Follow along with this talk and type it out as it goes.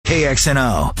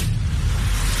KXNO.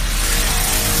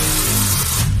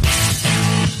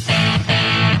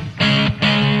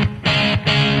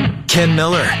 Ken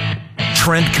Miller,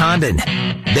 Trent Condon.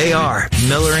 They are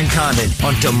Miller and Condon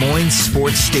on Des Moines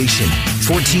Sports Station,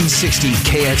 1460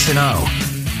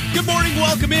 KXNO. Good morning.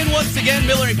 Welcome in once again.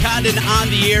 Miller and Condon on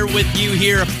the air with you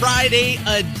here. Friday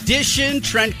edition.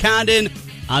 Trent Condon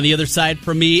on the other side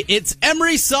from me. It's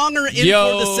Emery Songer in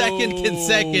for the second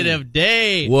consecutive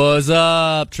day. What's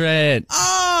up, Trent?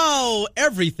 Oh,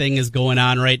 everything is going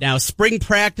on right now. Spring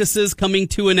practices coming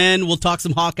to an end. We'll talk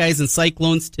some Hawkeyes and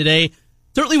Cyclones today.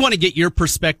 Certainly want to get your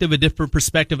perspective, a different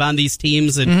perspective on these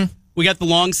teams. And we got the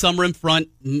long summer in front,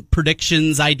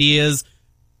 predictions, ideas,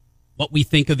 what we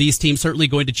think of these teams. Certainly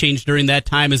going to change during that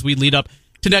time as we lead up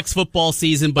to next football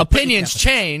season. But opinions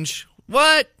change.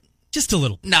 What? Just a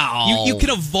little. No. You can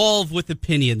evolve with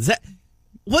opinions.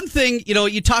 One thing,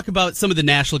 you talk about some of the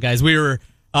national guys. We were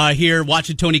here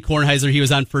watching Tony Kornheiser. He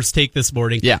was on First Take this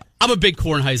morning. Yeah. I'm a big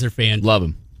Kornheiser fan. Love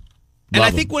him. And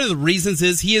I think one of the reasons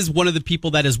is he is one of the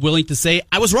people that is willing to say,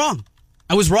 I was wrong.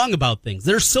 I was wrong about things.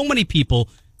 There's so many people,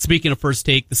 speaking of First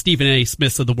Take, the Stephen A.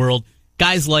 Smiths of the world,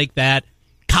 guys like that.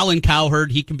 Colin Cowherd,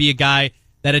 he can be a guy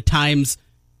that at times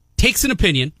takes an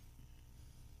opinion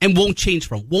and won't change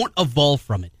from, won't evolve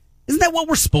from it. Isn't that what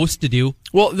we're supposed to do?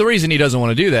 Well, the reason he doesn't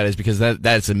want to do that is because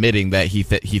that's admitting that he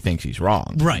thinks he's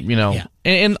wrong. Right. Yeah.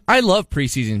 And I love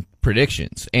preseason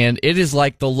predictions, and it is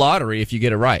like the lottery if you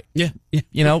get it right. Yeah.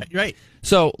 Right.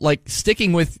 So, like,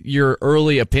 sticking with your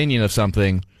early opinion of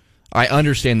something, I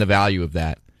understand the value of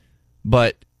that.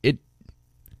 But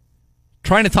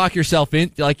trying to talk yourself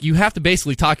in, like, you have to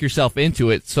basically talk yourself into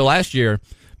it. So last year,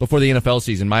 before the NFL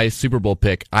season, my Super Bowl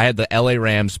pick, I had the LA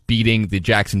Rams beating the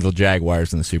Jacksonville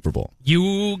Jaguars in the Super Bowl.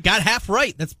 You got half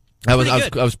right. I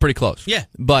was pretty close. Yeah.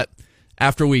 But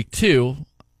after week 2,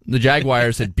 the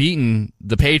Jaguars had beaten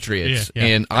the Patriots,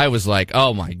 and I was like,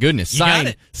 oh my goodness,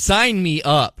 sign me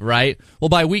up, right? Well,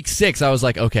 by week 6, I was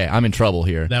like, okay, I'm in trouble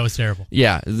here. That was terrible.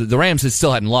 Yeah, the Rams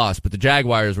still hadn't lost, but the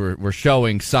Jaguars were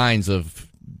showing signs of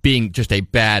being just a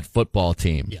bad football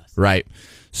team, right?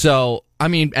 So, I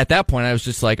mean, at that point, I was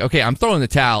just like, okay, I'm throwing the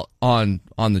towel on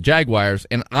the Jaguars,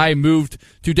 and I moved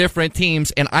to different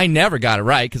teams, and I never got it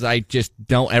right because I just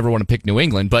don't ever want to pick New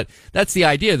England. But that's the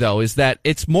idea, though, is that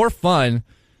it's more fun.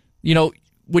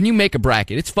 When you make a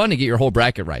bracket, it's fun to get your whole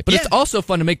bracket right. But it's also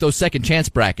fun to make those second chance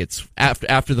brackets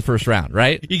after the first round,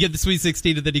 right? You get the Sweet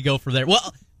 16 and then you go from there.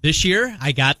 Well, this year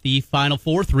I got the Final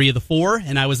Four, 3 of the 4,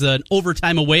 and I was an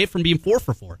overtime away from being 4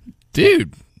 for 4.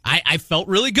 Dude. I felt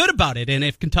really good about it. And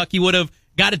if Kentucky would have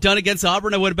got it done against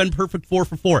Auburn, I would have been perfect 4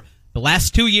 for 4. The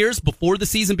last 2 years before the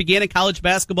season began in college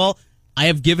basketball, I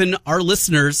have given our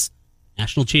listeners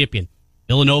national champion.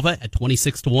 Villanova at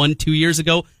 26-1 2 years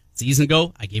ago. Season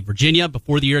ago, I gave Virginia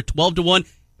before the year 12-1.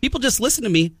 People just listen to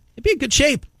me. It'd be in good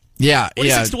shape. Yeah.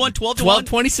 26-1, 12-1.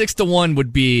 26-1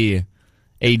 would be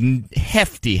a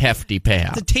hefty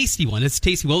payout. It's a tasty one.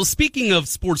 Well, speaking of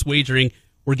sports wagering,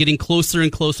 we're getting closer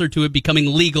and closer to it becoming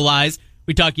legalized.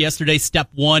 We talked yesterday, step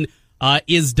 1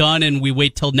 is done, and we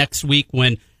wait till next week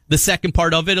when the second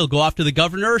part of it will go off to the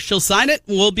governor. She'll sign it,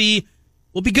 and we'll be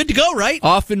good to go, right?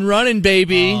 Off and running,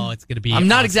 baby. Oh, it's going to be I'm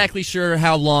not exactly sure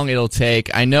how long it'll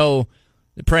take. I know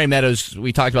the Prairie Meadows,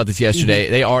 we talked about this yesterday,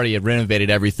 they already had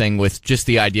renovated everything with just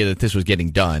the idea that this was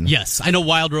getting done. Yes, I know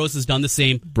Wild Rose has done the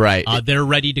same. Right. They're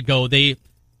ready to go. A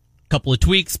couple of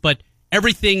tweaks, but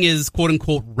everything is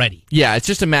quote-unquote ready. Yeah, it's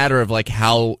just a matter of like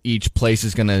how each place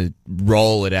is going to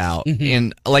roll it out.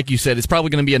 And like you said, it's probably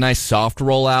going to be a nice soft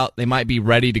rollout. They might be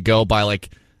ready to go by like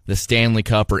the Stanley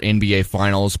Cup or NBA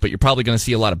Finals, but you're probably going to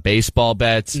see a lot of baseball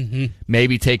bets,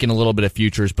 maybe taking a little bit of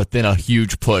futures, but then a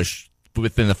huge push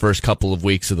within the first couple of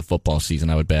weeks of the football season,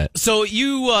 I would bet. So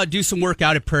you do some work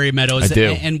out at Prairie Meadows. I do.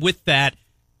 And with that,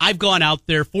 I've gone out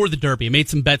there for the Derby. I made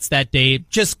some bets that day,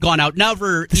 just gone out.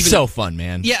 It's so fun,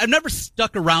 man. Yeah, I've never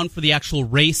stuck around for the actual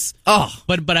race. Oh.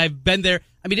 But I've been there.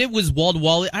 I mean, it was wall to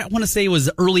wall. I want to say it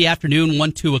was early afternoon,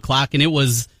 1, 2 o'clock, and it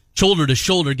was shoulder to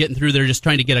shoulder getting through there just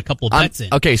trying to get a couple of bets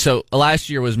in. Okay, so last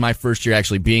year was my first year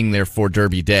actually being there for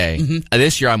Derby Day.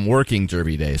 This year I'm working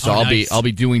Derby Day, so I'll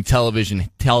be doing television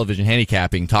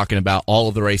handicapping, talking about all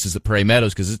of the races at Prairie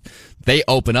Meadows because they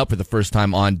open up for the first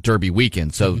time on Derby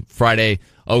weekend. So Friday,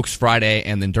 Oaks Friday,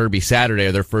 and then Derby Saturday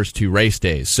are their first 2 race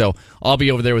days. So I'll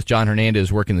be over there with John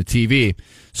Hernandez working the TV.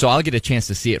 So I'll get a chance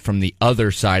to see it from the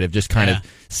other side of just kind of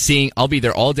seeing. I'll be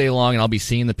there all day long, and I'll be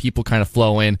seeing the people kind of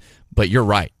flow in. But you're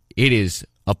right. It is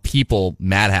a people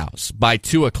madhouse. By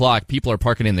 2 o'clock, people are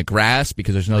parking in the grass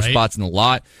because there's no spots in the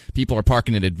lot. People are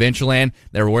parking at Adventureland.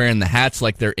 They're wearing the hats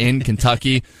like they're in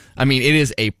Kentucky. I mean, it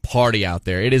is a party out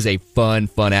there. It is a fun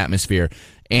atmosphere.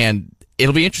 And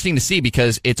it'll be interesting to see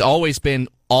because it's always been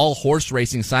all horse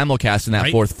racing simulcast in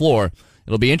that fourth floor.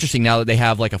 It'll be interesting now that they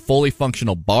have like a fully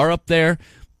functional bar up there,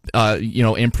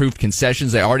 improved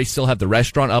concessions. They already still have the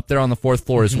restaurant up there on the fourth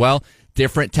floor as well.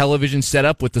 Different television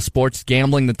setup with the sports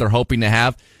gambling that they're hoping to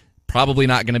have. Probably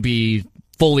not going to be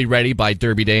fully ready by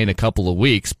Derby Day in a couple of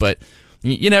weeks, but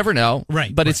you never know.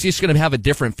 Right. But it's just going to have a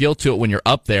different feel to it when you're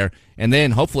up there. And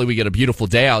then hopefully we get a beautiful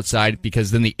day outside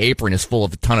because then the apron is full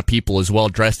of a ton of people as well,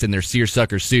 dressed in their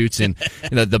seersucker suits and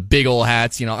the big old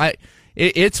hats.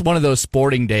 It's one of those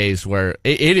sporting days where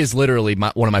it is literally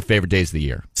one of my favorite days of the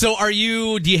year. So do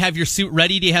you have your suit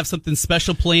ready? Do you have something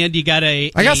special planned? Do you got I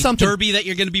got something, Derby that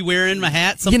you're going to be wearing, a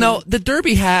hat? Something? The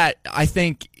Derby hat, I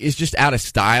think, is just out of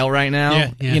style right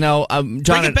now. Yeah. John,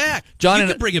 bring it back. John, you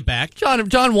can bring it back.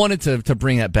 John wanted to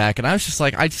bring that back, and I was just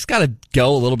like, I just got to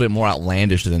go a little bit more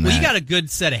outlandish than that. Well, you got a good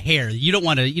set of hair. You don't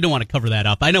want to cover that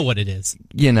up. I know what it is.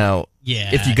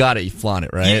 Yeah. If you got it, you flaunt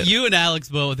it, right? You and Alex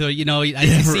both. I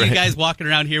see you guys walking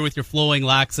around here with your flowing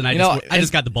locks, and I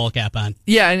just got the ball cap on.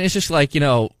 Yeah, and it's just like,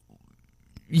 you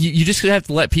just have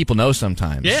to let people know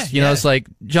sometimes. Yeah. It's like,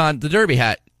 John, the Derby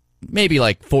hat, maybe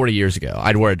like 40 years ago,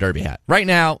 I'd wear a Derby hat. Right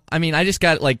now, I mean, I just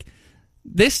got like,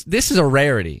 this is a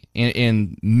rarity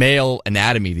in male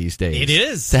anatomy these days. It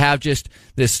is. To have just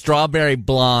this strawberry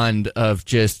blonde of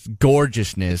just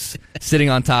gorgeousness sitting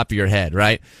on top of your head,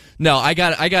 right? No, I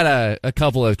got a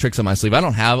couple of tricks on my sleeve. I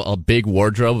don't have a big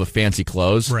wardrobe of fancy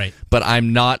clothes, right? But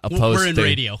I'm not opposed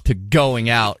to going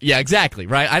out. Yeah, exactly,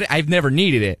 right? I've never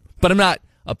needed it, but I'm not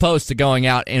opposed to going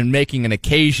out and making an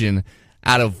occasion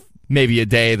out of maybe a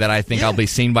day that I think I'll be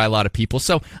seen by a lot of people.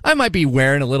 So I might be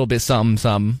wearing a little bit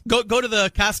something. Go to the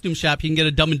costume shop. You can get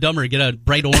a Dumb and Dumber, get a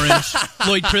bright orange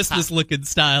Lloyd Christmas looking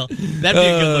style. That'd be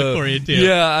a good look for you too.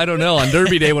 Yeah, I don't know. On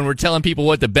Derby Day when we're telling people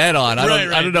what to bet on,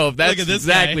 I don't know if that's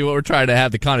exactly what we're trying to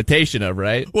have the connotation of,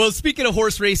 right? Well, speaking of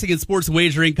horse racing and sports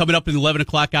wagering, coming up in the 11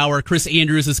 o'clock hour, Chris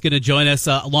Andrews is going to join us,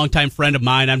 a longtime friend of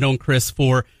mine. I've known Chris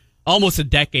for almost a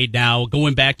decade now,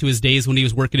 going back to his days when he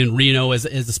was working in Reno as the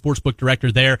sportsbook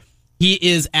director there. He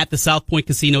is at the South Point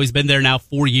Casino. He's been there now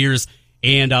 4 years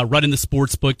and running the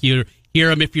sports book. You hear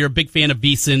him if you're a big fan of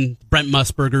VSiN, Brent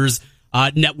Musburger's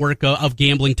network of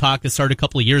gambling talk that started a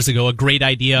couple of years ago. A great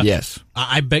idea. Yes.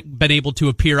 I've been able to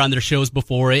appear on their shows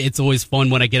before. It's always fun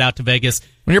when I get out to Vegas.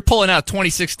 When you're pulling out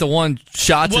 26-1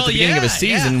 shots at the beginning of a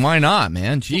season, why not,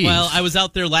 man? Jeez. Well, I was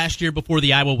out there last year before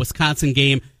the Iowa-Wisconsin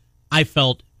game. I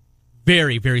felt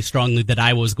very, very strongly that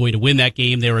Iowa was going to win that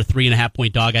game. They were a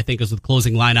 3.5-point dog. I think it was with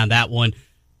closing line on that one.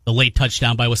 The late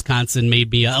touchdown by Wisconsin made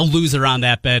me a loser on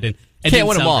that bet. And can't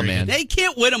win them all, man. They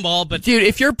can't win them all, but dude,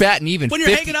 if you're batting even when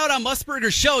you're hanging out on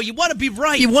Musburger's show, you want to be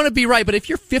right. You want to be right, but if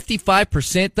you're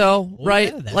 55% though,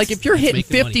 right? Yeah, like if you're hitting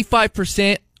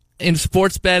 55% in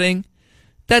sports betting,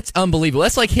 that's unbelievable.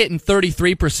 That's like hitting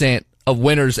 33% of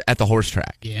winners at the horse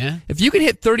track. Yeah. If you can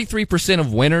hit 33%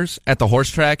 of winners at the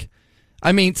horse track,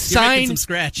 I mean, sign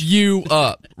you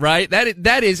up, right?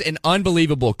 That is an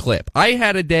unbelievable clip. I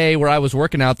had a day where I was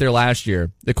working out there last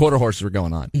year. The quarter horses were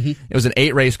going on. Mm-hmm. It was an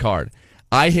 8-race card.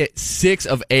 I hit 6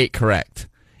 of 8 correct.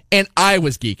 And I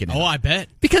was geeking out. Oh, I bet.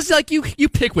 Because, like, you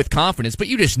pick with confidence, but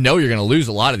you just know you're going to lose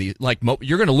a lot of these. Like,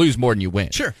 you're going to lose more than you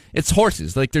win. Sure. It's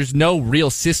horses. Like, there's no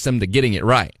real system to getting it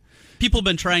right. People have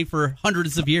been trying for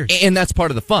hundreds of years. And that's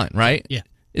part of the fun, right? Yeah.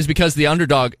 Is because the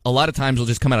underdog a lot of times will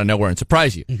just come out of nowhere and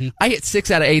surprise you. Mm-hmm. I hit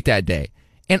 6 out of 8 that day.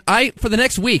 And for the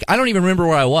next week, I don't even remember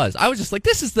where I was. I was just like,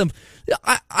 this is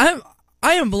I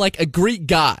am like a Greek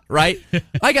god, right?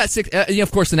 I got 6.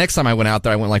 Of course, the next time I went out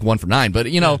there, I went like 1 for 9. But,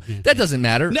 that doesn't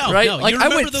matter, right? No, like, I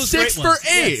went 6 for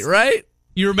 8, right?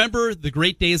 You remember the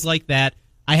great days like that?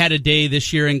 I had a day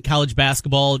this year in college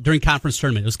basketball during conference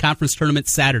tournament. It was conference tournament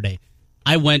Saturday.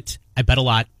 I bet a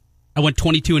lot. I went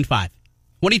 22-5.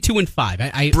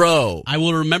 22-5. Bro. I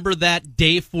will remember that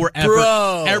day forever.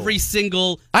 Bro. Every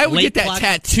single I would get that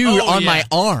tattoo on my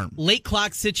arm. Late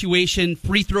clock situation,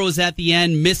 free throws at the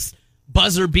end, miss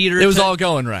buzzer beater. It was all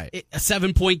going right. A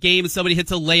 7-point game and somebody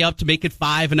hits a layup to make it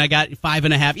 5 and I got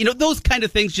 5.5. Those kind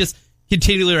of things just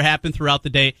continually happen throughout the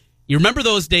day. You remember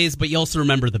those days, but you also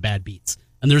remember the bad beats.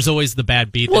 And there's always the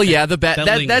bad beat. Well,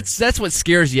 that's what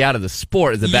scares you out of the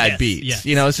sport, the bad beats. Yes.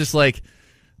 It's just like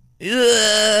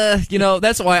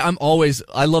that's why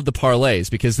I love the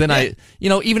parlays because then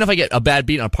even if I get a bad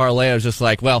beat on a parlay, I was just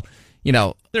like, well,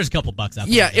 there's a couple bucks out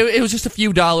there. Yeah, it was just a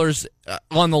few dollars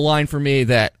on the line for me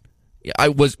that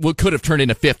could have turned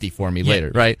into 50 for me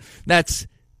later, right? That's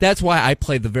That's why I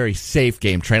play the very safe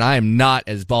game, Trent. I am not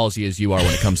as ballsy as you are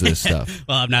when it comes to this stuff.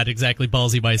 Well, I'm not exactly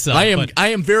ballsy myself. I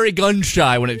am very gun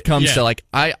shy when it comes to like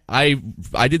I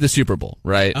did the Super Bowl,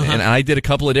 right? And I did a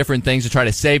couple of different things to try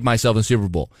to save myself in the Super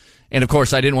Bowl. And of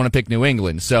course, I didn't want to pick New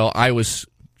England, so I was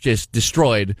just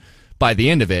destroyed by the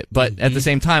end of it. But at the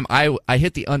same time, I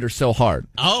hit the under so hard.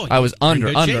 Oh, I was under,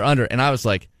 and I was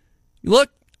like,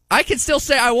 look, I can still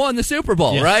say I won the Super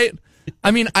Bowl, right?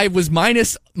 I mean, I was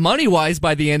minus money-wise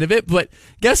by the end of it, but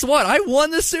guess what? I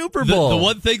won the Super Bowl. The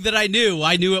one thing that I knew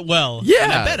it well. Yeah.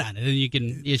 And I bet on it,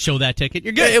 and you show that ticket,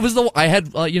 you're good. It was I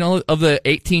had, of the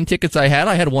 18 tickets I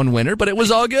had one winner, but it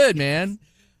was all good, man.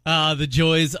 The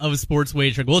joys of sports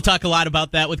wagering. We'll talk a lot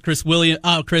about that with Chris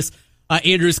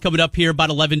Andrews coming up here about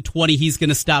 11:20. He's going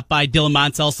to stop by. Dylan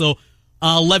Montz also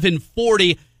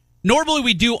 11:40. Normally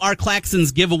we do our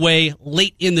Claxons giveaway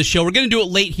late in the show. We're going to do it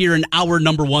late here in hour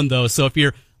number 1, though. So if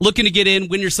you're looking to get in,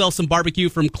 win yourself some barbecue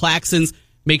from Claxons,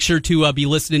 make sure to be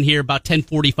listening here about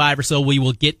 10:45 or so. We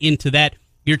will get into that.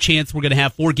 Your chance. We're going to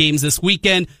have 4 games this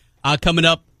weekend coming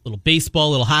up. A little baseball,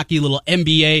 a little hockey, a little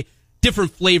NBA.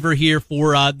 Different flavor here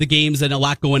for the games and a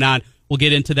lot going on. We'll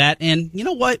get into that. And you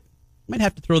know what? Might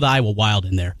have to throw the Iowa Wild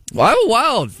in there. Iowa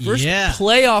Wild, first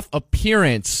playoff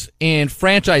appearance in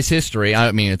franchise history.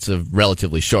 I mean, it's a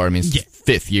relatively short. I mean,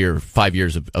 it's 5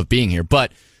 years of being here.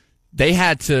 But they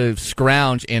had to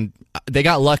scrounge, and they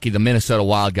got lucky. The Minnesota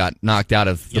Wild got knocked out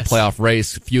of the playoff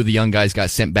race. A few of the young guys got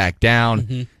sent back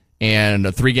down. And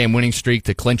a 3-game winning streak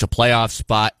to clinch a playoff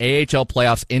spot. AHL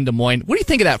playoffs in Des Moines. What do you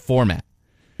think of that format?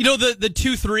 You know, the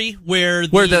 2-3 where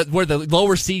the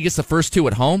lower seed gets the first 2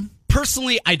 at home?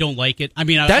 Personally, I don't like it. I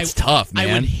mean, that's tough, man.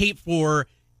 I would hate for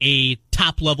a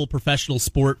top-level professional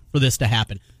sport for this to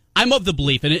happen. I'm of the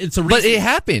belief, and it's a reason. But it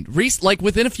happened. Like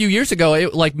within a few years ago,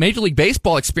 like Major League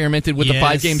Baseball experimented with the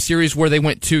 5-game series where they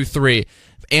went 2-3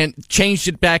 and changed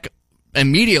it back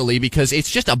immediately because it's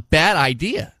just a bad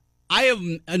idea.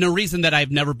 And a reason that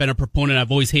I've never been a proponent,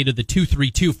 I've always hated the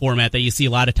 2-3-2 format that you see a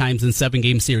lot of times in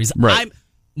 7-game series. Right.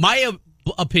 My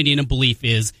opinion and belief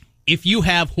is if you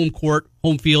have home court,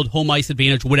 home field, home ice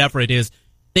advantage, whatever it is,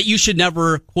 that you should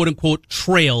never, quote unquote,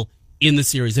 trail in the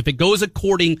series. If it goes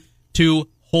according to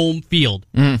home field,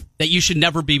 that you should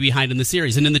never be behind in the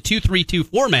series. And in the 2-3-2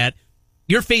 format,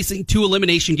 you're facing 2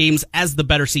 elimination games as the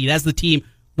better seed, as the team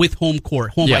with home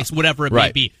court, home ice, whatever it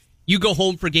may be. You go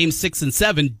home for games 6 and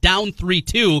 7, down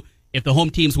 3-2. If the home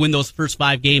teams win those first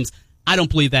 5 games, I don't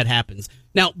believe that happens.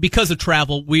 Now, because of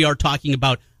travel, we are talking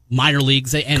about minor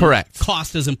leagues, and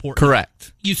cost is important.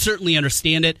 Correct. You certainly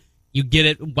understand it. You get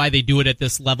it, why they do it at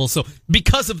this level. So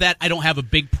because of that, I don't have a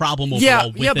big problem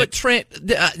overall with it. But Trent,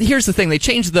 here's the thing. They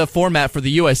changed the format for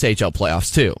the USHL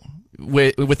playoffs, too,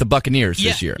 with the Buccaneers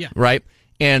this year, right?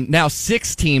 And now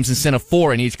 6 teams instead of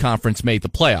 4 in each conference made the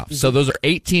playoffs. So those are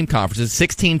 8-team conferences,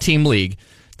 16-team league.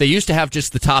 They used to have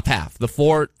just the top half. The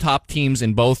 4 top teams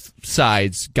in both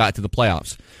sides got to the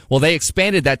playoffs. Well, they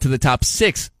expanded that to the top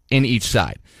 6 in each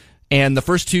side. And the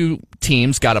first 2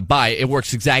 teams got a bye. It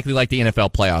works exactly like the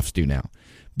NFL playoffs do now.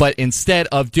 But instead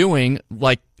of doing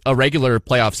like a regular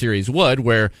playoff series would,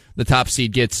 where the top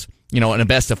seed gets, in a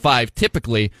best of 5,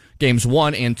 typically games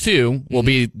 1 and 2 will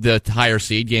be the higher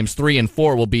seed. Games 3 and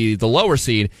 4 will be the lower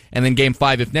seed. And then game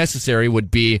 5, if necessary,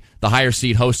 would be the higher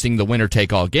seed hosting the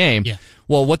winner-take-all game. Yeah.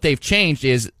 Well, what they've changed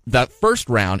is the first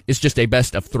round is just a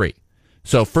best of 3.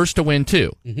 So first to win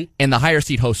 2. And the higher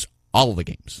seed hosts all of the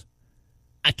games.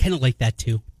 I kind of like that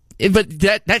too. But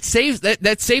that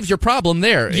saves your problem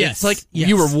there. Yes, it's like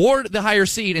you reward the higher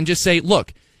seed and just say,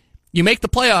 look, you make the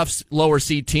playoffs, lower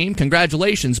seed team,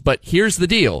 congratulations, but here's the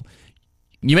deal.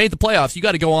 You made the playoffs, you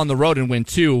got to go on the road and win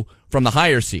 2 from the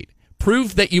higher seed.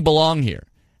 Prove that you belong here.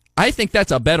 I think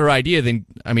that's a better idea than,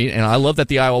 and I love that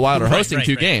the Iowa Wild are hosting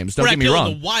 2 games. Don't get me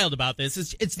wrong. The Wild about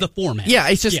this it's the format. Yeah,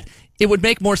 it's just it would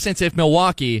make more sense if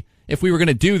Milwaukee, if we were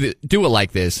going to do it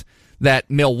like this, that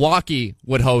Milwaukee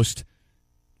would host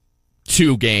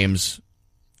 2 games,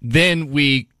 then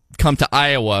we come to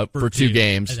Iowa for 2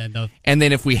 games, and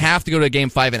then if we have to go to a game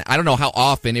 5, and I don't know how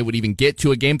often it would even get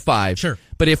to a game 5, sure.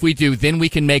 But if we do, then we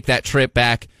can make that trip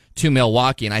back to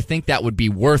Milwaukee, and I think that would be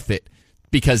worth it,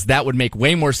 because that would make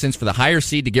way more sense for the higher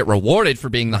seed to get rewarded for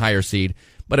being the higher seed.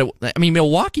 But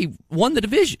Milwaukee won the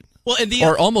division. Well,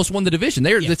 or almost won the division.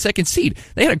 They're the second seed.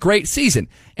 They had a great season.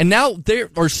 And now they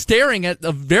are staring at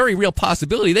a very real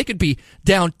possibility. They could be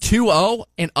down 2-0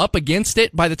 and up against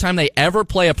it by the time they ever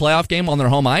play a playoff game on their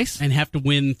home ice. And have to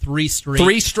win 3 straight.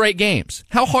 3 straight games.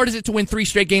 How hard is it to win 3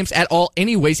 straight games at all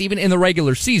anyways, even in the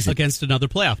regular season? Against another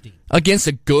playoff team. Against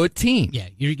a good team. Yeah,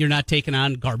 you're not taking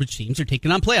on garbage teams. You're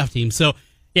taking on playoff teams. So,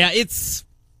 yeah, it's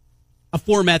a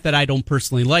format that I don't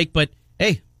personally like, but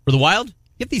hey, For the Wild,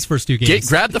 get these first two games.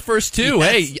 Grab the first two.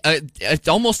 Yes. Hey, it's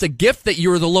almost a gift that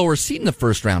you were the lower seed in the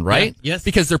first round, right? Yeah, yes.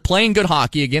 Because they're playing good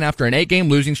hockey. Again, after an 8-game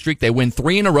losing streak, they win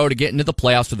 3 in a row to get into the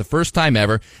playoffs for the first time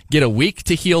ever, get a week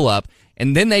to heal up,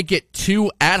 and then they get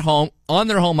 2 at home on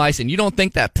their home ice, and you don't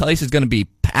think that place is going to be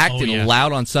packed and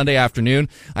loud on Sunday afternoon?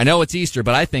 I know it's Easter,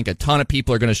 but I think a ton of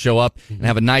people are going to show up and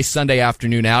have a nice Sunday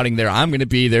afternoon outing there. I'm going to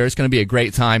be there. It's going to be a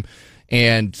great time.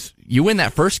 And you win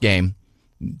that first game.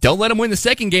 Don't let them win the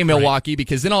second game, Milwaukee,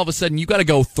 because then all of a sudden you got to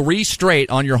go 3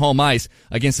 straight on your home ice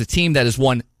against a team that has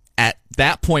won at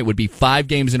that point would be 5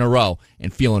 games in a row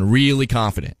and feeling really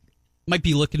confident. Might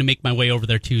be looking to make my way over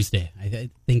there Tuesday. I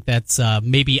think that's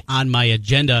maybe on my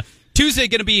agenda. Tuesday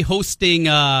going to be hosting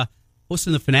the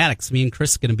Fanatics. Me and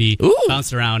Chris going to be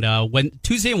bouncing around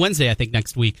Tuesday and Wednesday, I think,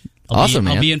 next week.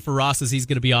 I'll be in for Ross as he's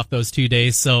going to be off those 2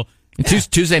 days. So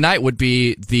Tuesday night would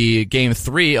be the game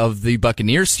 3 of the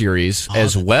Buccaneers series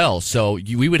as well. So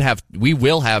we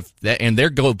will have that, and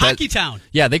they're Hockey Town.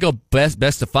 Yeah, they go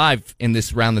best of 5 in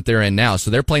this round that they're in now. So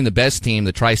they're playing the best team,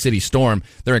 the Tri-City Storm.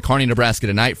 They're in Kearney, Nebraska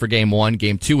tonight for game 1.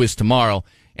 Game 2 is tomorrow,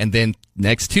 and then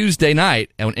next Tuesday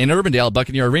night in Urbandale,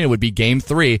 Buccaneer Arena would be game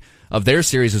 3 of their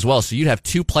series as well. So you'd have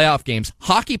 2 playoff games,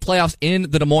 hockey playoffs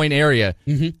in the Des Moines area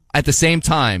at the same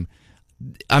time.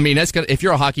 I mean, if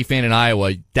you're a hockey fan in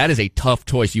Iowa, that is a tough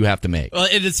choice you have to make. Well,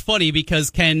 it is funny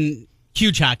because Ken,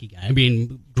 huge hockey guy. I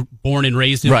mean, born and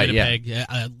raised in Winnipeg,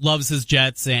 loves his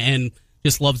Jets and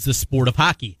just loves the sport of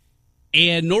hockey.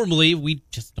 And normally we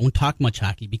just don't talk much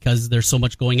hockey because there's so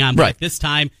much going on. But this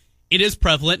time it is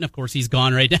prevalent, and of course he's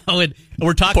gone right now, and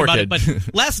we're talking about it. But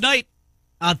last night,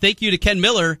 thank you to Ken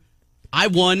Miller, I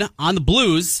won on the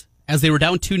Blues as they were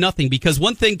down 2-0 because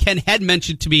one thing Ken had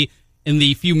mentioned to me in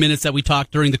the few minutes that we talked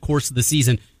during the course of the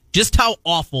season, just how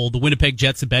awful the Winnipeg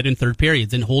Jets have been in third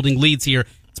periods and holding leads here,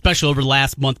 especially over the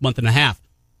last month and a half.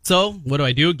 So what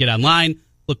do? Get online,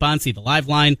 flip on, see the live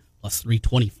line, plus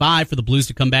 325 for the Blues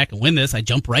to come back and win this. I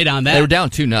jump right on that. They were down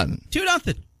 2-0. 2-0.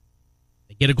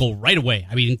 They get a goal right away.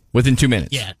 I mean, within 2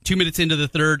 minutes. Yeah, 2 minutes into the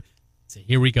third. So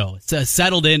here we go. It's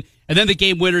settled in. And then the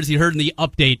game winners, you heard in the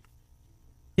update,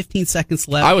 15 seconds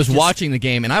left. I was watching the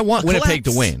game, and I want Winnipeg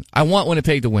to win. I want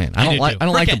Winnipeg to win. I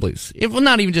don't like the Blues. Well,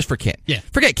 not even just for Ken. Yeah.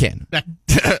 Forget Ken.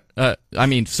 I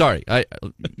mean, sorry.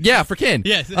 For Ken.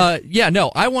 Yes.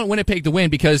 I want Winnipeg to win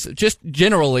because just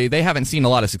generally they haven't seen a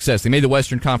lot of success. They made the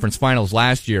Western Conference Finals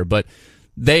last year, but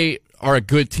they are a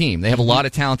good team. They have a lot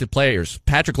of talented players.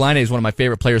 Patrick Laine is one of my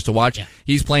favorite players to watch. Yeah.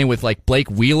 He's playing with like Blake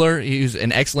Wheeler. He's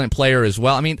an excellent player as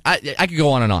well. I mean, I could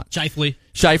go on and on.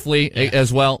 Scheifele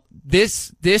as well.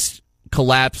 This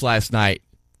collapse last night,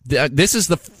 this is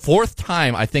the 4th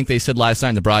time, I think they said last night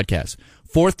in the broadcast,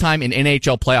 4th time in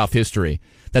NHL playoff history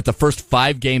that the first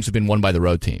 5 games have been won by the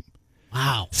road team.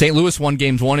 Wow. St. Louis won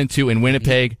games 1 and 2 in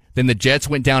Winnipeg. Then the Jets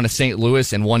went down to St.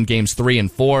 Louis and won games 3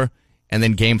 and 4. And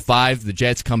then game 5, the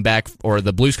Jets come back, or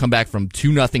the Blues come back from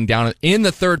 2-0 down in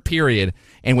the third period.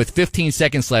 And with 15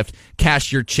 seconds left,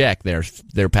 cash your check there,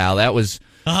 pal. That was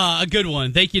a good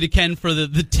one. Thank you to Ken for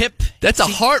the tip. That's a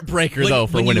heartbreaker, though,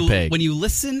 for Winnipeg. When you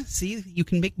listen, see, you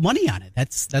can make money on it.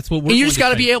 That's what we're. And you just got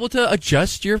to be able to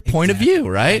adjust your point of view,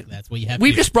 right? That's what you have.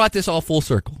 We've just brought this all full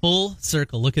circle. Full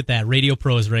circle. Look at that, radio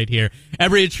pros right here.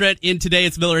 Emery and Trent in today.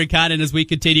 It's Miller and Condon as we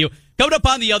continue. Coming up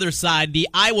on the other side, the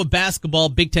Iowa basketball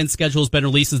Big Ten schedule has been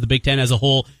released as the Big Ten as a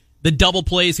whole. The double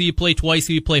plays, who you play twice,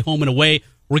 who you play home and away.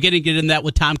 We're going to get in that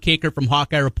with Tom Kakert from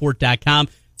HawkeyeReport.com.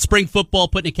 Spring football,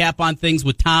 putting a cap on things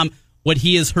with Tom. What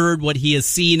he has heard, what he has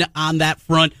seen on that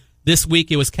front. This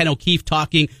week, it was Ken O'Keefe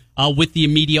talking with the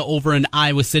media over in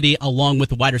Iowa City, along with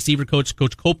the wide receiver coach,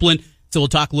 Coach Copeland. So we'll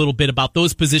talk a little bit about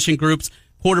those position groups,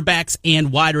 quarterbacks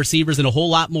and wide receivers, and a whole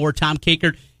lot more. Tom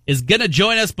Kakert is going to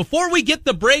join us. Before we get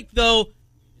the break, though,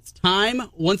 it's time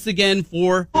once again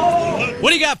for... What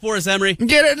do you got for us, Emery?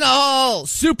 Get it in the hole!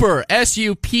 Super.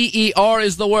 S-U-P-E-R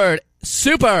is the word.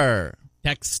 Super.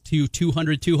 Text to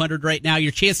 200-200 right now.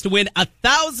 Your chance to win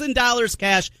 $1,000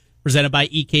 cash presented by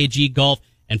EKG Golf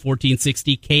and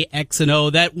 1460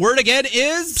 KXNO. That word again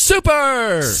is...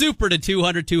 Super. Super to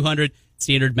 200-200.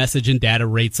 Standard message and data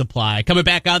rates apply. Coming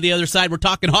back on the other side, we're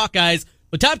talking Hawkeyes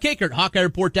with Tom Kakert,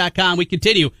 HawkeyeReport.com. We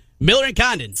continue. Miller and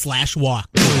Condon /walk.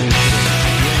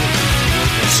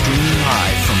 Streaming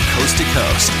live from coast to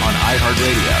coast on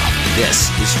iHeartRadio. This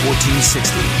is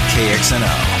 1460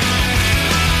 KXNO.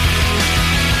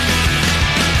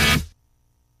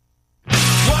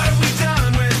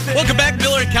 Welcome back.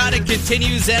 Miller and Condon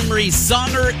continues. Emery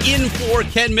Songer in for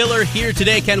Ken Miller here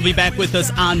today. Ken will be back with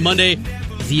us on Monday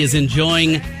as he is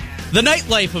enjoying the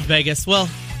nightlife of Vegas. Well,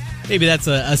 maybe that's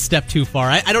a step too far.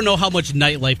 I don't know how much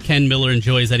nightlife Ken Miller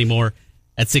enjoys anymore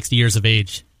at 60 years of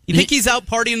age. You think he's out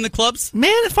partying in the clubs?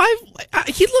 Man,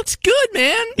 he looks good,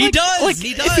 man. He does.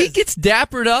 He does. If he gets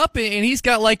dappered up and he's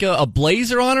got like a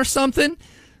blazer on or something,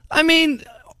 I mean,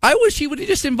 I wish he would have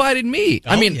just invited me. Oh,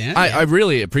 I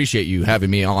really appreciate you having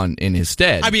me on in his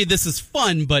stead. I mean, this is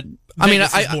fun, but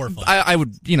Vegas is more fun. I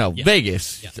would,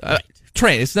 Vegas. Yeah, right.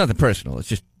 Train. It's nothing personal. It's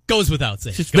just goes without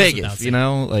saying. It's just Vegas,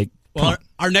 Well,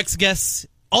 our next guest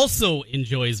also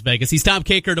enjoys Vegas. He's Tom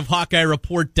Kakert of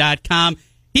HawkeyeReport.com.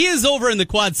 He is over in the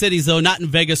Quad Cities, though, not in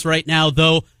Vegas right now,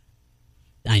 though.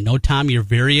 I know, Tom, you're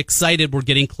very excited. We're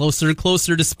getting closer and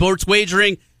closer to sports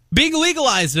wagering being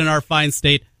legalized in our fine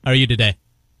state. How are you today?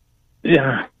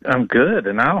 Yeah, I'm good,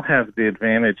 and I'll have the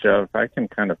advantage of I can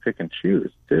kind of pick and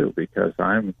choose, too, because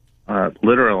I'm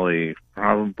literally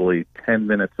probably 10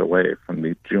 minutes away from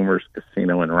the Jumer's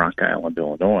Casino in Rock Island,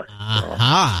 Illinois.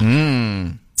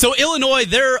 Aha. So Illinois,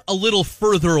 they're a little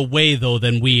further away, though,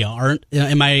 than we are.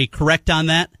 Am I correct on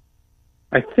that?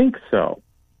 I think so.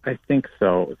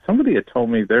 Somebody had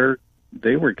told me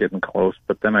they were getting close,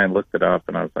 but then I looked it up,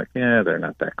 and I was like, yeah, they're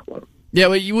not that close. Yeah,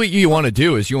 what you want to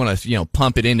do is you want to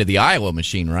pump it into the Iowa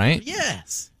machine, right?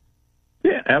 Yes.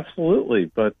 Yeah, absolutely.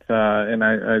 But and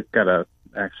I've got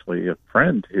actually a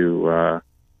friend who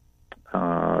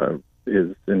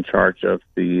is in charge of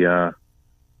the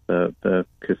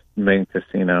main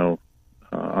casino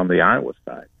on the Iowa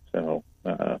side. So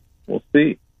we'll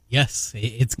see. Yes,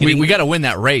 it's we got to win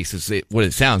that race. Is what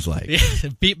it sounds like.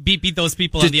 beat those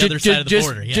people on the other side of the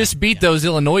border. Yeah. Just beat those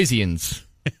Illinoisians.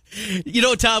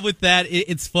 Tom, with that,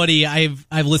 it's funny. I've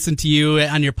listened to you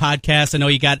on your podcast. I know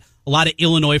you got a lot of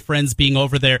Illinois friends being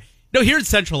over there. Here in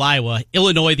Central Iowa,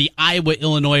 Illinois, the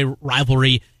Iowa-Illinois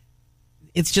rivalry,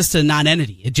 it's just a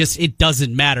non-entity. It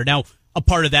doesn't matter. Now, a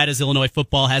part of that is Illinois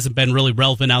football hasn't been really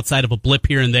relevant outside of a blip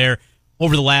here and there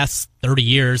over the last 30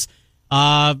 years.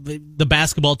 The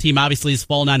basketball team obviously has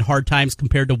fallen on hard times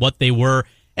compared to what they were.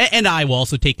 And Iowa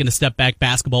also taking a step back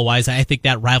basketball-wise. I think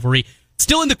that rivalry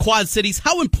still in the Quad Cities.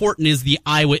 How important is the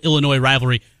Iowa-Illinois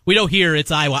rivalry? We know here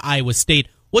it's Iowa State.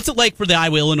 What's it like for the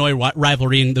Iowa-Illinois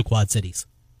rivalry in the Quad Cities?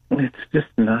 It's just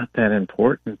not that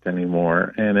important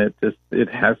anymore, and it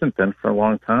hasn't been for a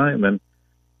long time. And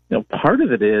part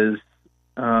of it is,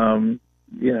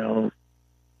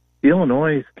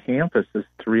 Illinois' campus is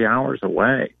 3 hours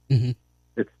away. Mm-hmm.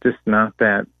 It's just not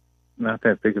that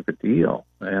big of a deal,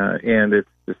 and it's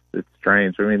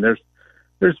strange. I mean,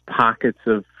 there's pockets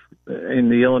of in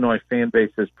the Illinois fan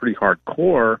base is pretty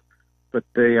hardcore, but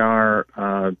they are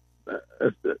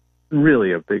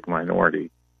really a big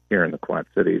minority here in the Quad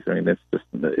Cities. I mean,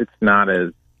 it's not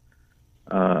as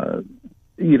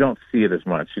you don't see it as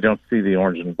much. You don't see the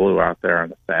orange and blue out there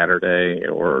on a Saturday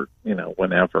or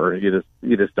whenever. You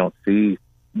just don't see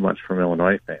much from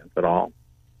Illinois fans at all.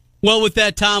 Well, with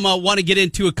that, Tom, I want to get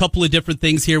into a couple of different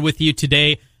things here with you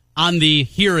today on the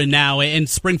here and now, and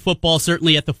spring football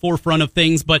certainly at the forefront of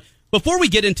things. But before we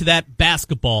get into that,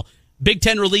 basketball, Big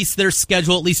Ten released their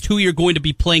schedule, at least who you're going to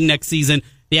be playing next season.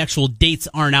 The actual dates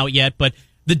aren't out yet, but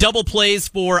the double plays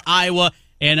for Iowa,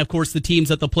 and of course the teams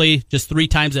that they'll play just 3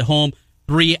 times at home,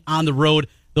 3 on the road,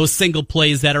 those single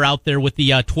plays that are out there with the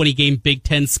 20-game Big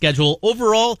Ten schedule.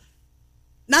 Overall,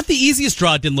 not the easiest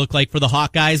draw, it didn't look like for the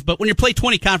Hawkeyes, but when you play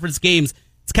 20 conference games,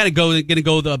 it's kind of going to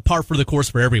go the par for the course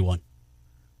for everyone.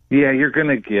 Yeah, you're going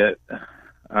to get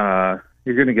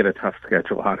a tough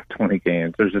schedule out of 20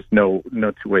 games. There's just no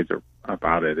two ways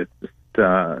about it. It's just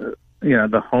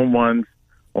the home ones.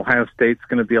 Ohio State's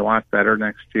going to be a lot better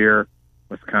next year.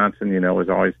 Wisconsin, is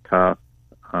always tough.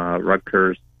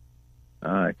 Rutgers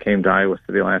came to Iowa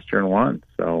City last year and won,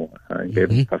 so gave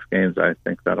them tough games. I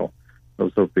think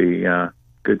those will be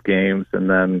good games. And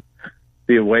then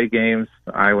the away games,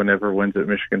 Iowa never wins at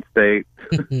Michigan State,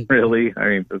 really. I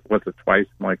mean, what's it, twice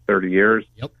in like 30 years?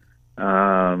 Yep.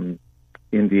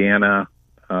 Indiana,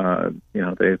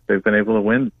 they've been able to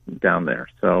win down there.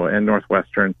 So, and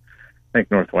Northwestern, I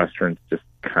think Northwestern's just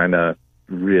kind of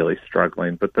really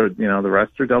struggling, but the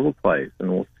rest are double plays,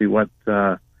 and we'll see what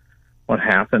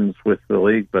happens with the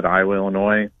league. But Iowa,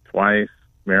 Illinois twice,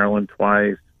 Maryland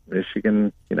twice,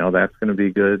 Michigan, that's going to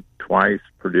be good twice.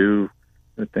 Purdue,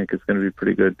 I think it's going to be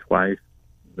pretty good twice.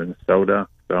 Minnesota,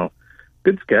 so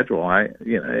good schedule.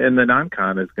 And the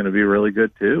non-con is going to be really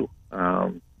good too,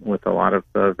 with a lot of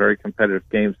very competitive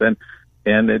games.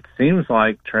 And it seems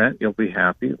like, Trent, you'll be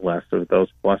happy, less of those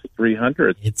plus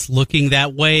 300s. It's looking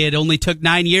that way. It only took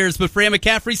 9 years, but Fran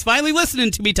McCaffrey's finally listening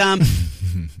to me, Tom.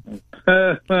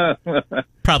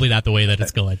 Probably not the way that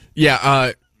it's going.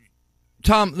 Yeah,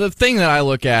 Tom, the thing that I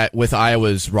look at with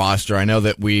Iowa's roster, I know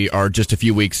that we are just a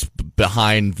few weeks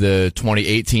behind the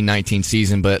 2018-19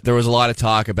 season, but there was a lot of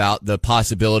talk about the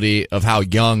possibility of how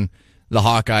young the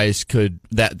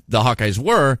Hawkeyes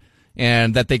were,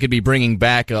 and that they could be bringing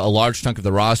back a large chunk of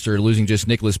the roster, losing just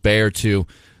Nicholas Bayer to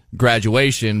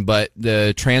graduation. But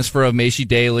the transfer of Macy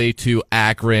Daly to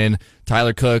Akron,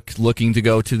 Tyler Cook looking to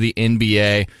go to the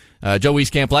NBA, Joe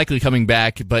Wieskamp likely coming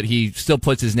back, but he still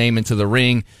puts his name into the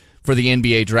ring for the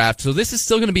NBA draft. So this is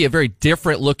still going to be a very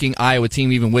different-looking Iowa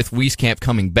team, even with Wieskamp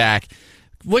coming back.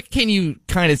 What can you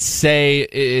kind of say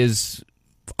is...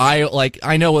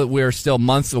 I know we're still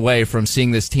months away from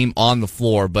seeing this team on the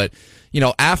floor, but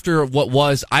after what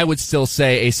was, I would still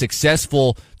say, a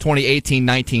successful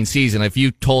 2018-19 season. If you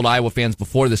told Iowa fans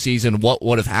before the season what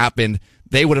would have happened,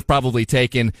 they would have probably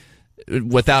taken,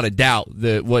 without a doubt,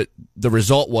 what the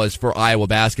result was for Iowa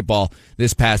basketball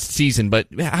this past season. But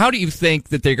how do you think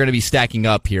that they're going to be stacking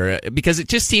up here? Because it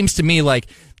just seems to me like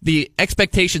the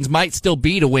expectations might still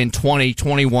be to win 20,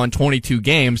 21, 22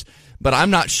 games, but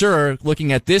I'm not sure,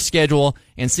 looking at this schedule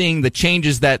and seeing the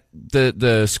changes that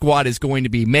the squad is going to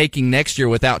be making next year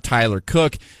without Tyler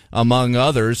Cook, among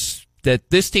others, that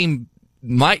this team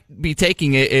might be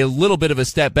taking a little bit of a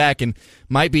step back and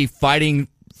might be fighting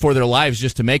for their lives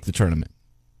just to make the tournament.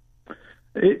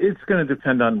 It's going to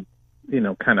depend on,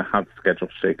 kind of how the schedule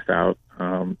shakes out,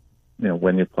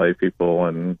 when you play people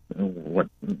and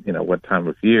what time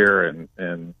of year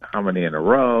and how many in a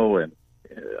row and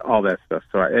all that stuff.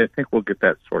 So I think we'll get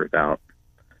that sorted out.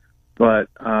 But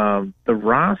the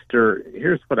roster,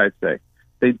 here's what I'd say.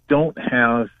 They don't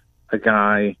have a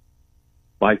guy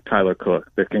like Tyler Cook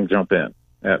that can jump in.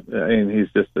 He's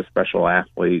just a special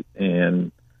athlete,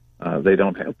 and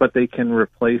but they can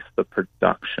replace the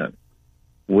production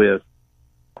with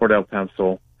Cordell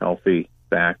Pemsl, healthy,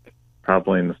 back,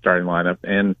 probably in the starting lineup,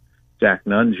 and Jack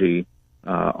Nunge,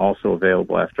 also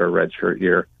available after a redshirt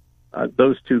year.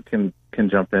 Those two can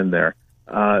jump in there.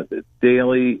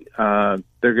 Daly,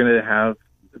 they're going to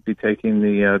be taking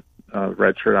the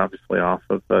red shirt, obviously, off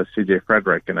of C.J.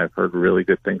 Frederick, and I've heard really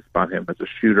good things about him as a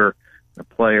shooter, a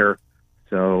player.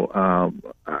 So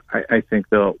I think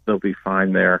they'll be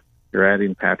fine there. You're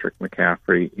adding Patrick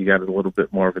McCaffrey. You got a little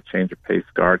bit more of a change of pace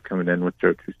guard coming in with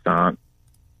Joe Toussaint.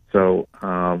 So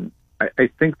I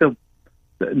think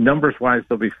numbers-wise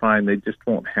they'll be fine. They just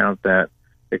won't have that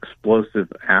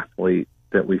explosive athlete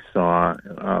that we saw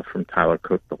from Tyler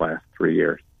Cook the last 3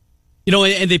 years.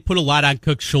 And they put a lot on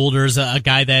Cook's shoulders, a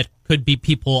guy that could beat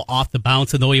people off the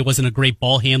bounce, and though he wasn't a great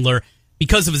ball handler,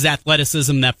 because of his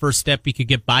athleticism, that first step he could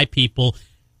get by people.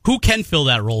 Who can fill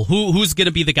that role? Who's going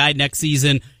to be the guy next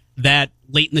season that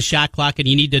late in the shot clock and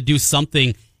you need to do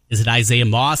something? Is it Isaiah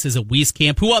Moss? Is it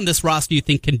Wieskamp? Who on this roster do you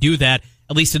think can do that,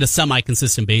 at least at a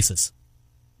semi-consistent basis?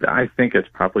 I think it's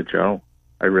probably Joe.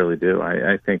 I really do.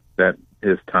 I think that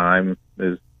his time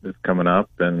is coming up,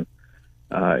 and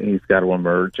he's got to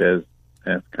emerge as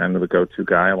kind of the go-to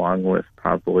guy, along with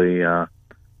probably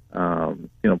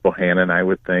Bohannon. I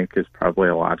would think is probably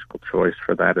a logical choice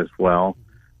for that as well.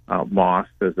 Moss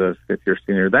as a fifth-year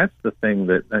senior. That's the thing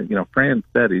that Fran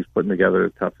said he's putting together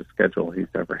the toughest schedule he's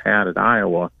ever had at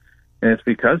Iowa, and it's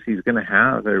because he's going to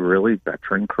have a really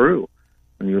veteran crew.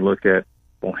 When you look at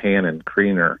Bohannon,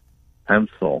 Kriener,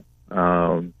 Pemsl,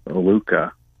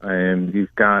 Luka, and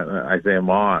you've got Isaiah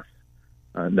Moss.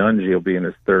 Nunge will be in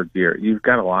his third year. You've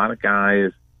got a lot of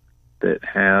guys that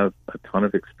have a ton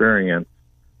of experience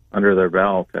under their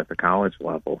belt at the college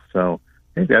level. So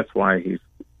I think that's why he's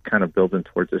kind of building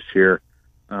towards this year.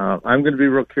 I'm going to be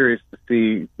real curious to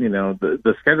see,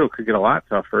 the schedule could get a lot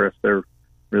tougher if they're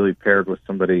really paired with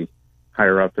somebody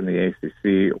higher up in the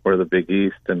ACC or the Big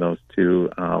East in those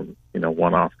two,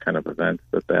 one-off kind of events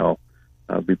that they'll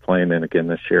be playing in again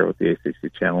this year with the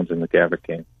ACC Challenge and the Gavitt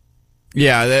game.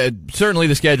 Yeah, certainly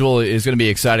the schedule is going to be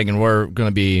exciting, and we're going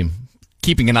to be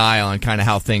keeping an eye on kind of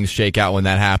how things shake out when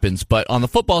that happens. But on the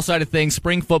football side of things,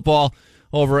 spring football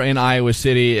over in Iowa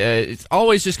City, it's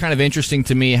always just kind of interesting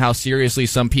to me how seriously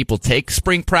some people take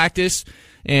spring practice.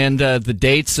 And the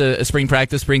dates, spring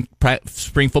practice,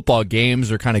 spring football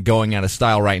games are kind of going out of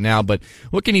style right now. But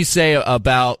what can you say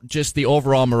about just the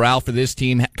overall morale for this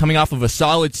team coming off of a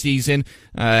solid season?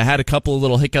 Had a couple of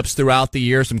little hiccups throughout the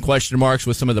year, some question marks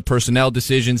with some of the personnel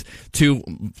decisions, two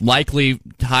likely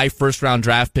high first-round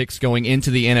draft picks going into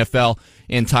the NFL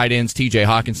in tight ends, T.J.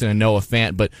 Hawkinson and Noah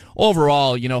Fant. But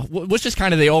overall, what's just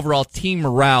kind of the overall team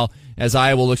morale as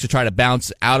Iowa looks to try to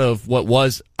bounce out of what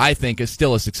was, I think, is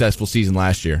still a successful season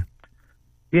last year?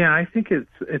 Yeah, I think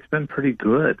it's been pretty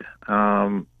good.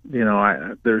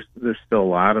 There's still a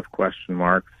lot of question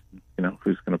marks.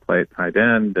 Who's going to play at tight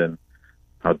end and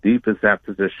how deep is that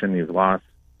position? You've lost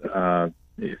 60%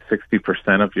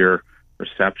 of your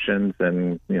receptions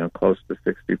and close to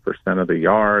 60% of the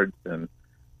yards, and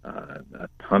a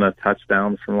ton of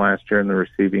touchdowns from last year in the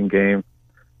receiving game.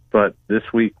 But this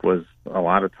week was a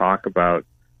lot of talk about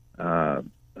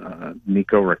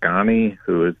Nico Regani,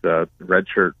 who is a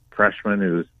redshirt freshman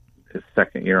who's his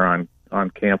second year on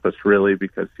campus, really,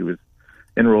 because he was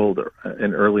enrolled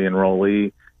an early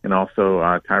enrollee, and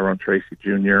also Tyrone Tracy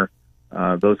Jr.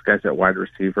 Those guys at wide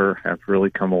receiver have really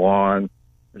come along.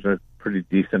 There's a pretty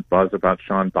decent buzz about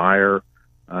Sean Byer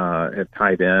at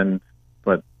tight end,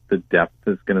 but the depth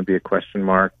is going to be a question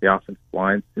mark. The offensive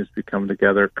line seems to be coming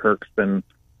together. Kirk's been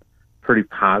pretty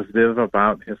positive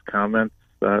about his comments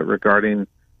regarding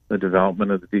the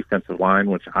development of the defensive line,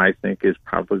 which I think is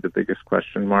probably the biggest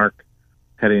question mark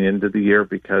heading into the year,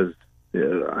 because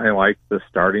I like the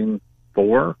starting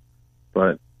four,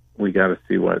 but we got to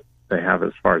see what they have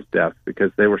as far as depth,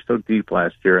 because they were so deep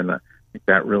last year, and I think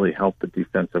that really helped the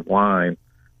defensive line.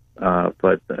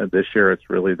 But this year it's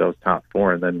really those top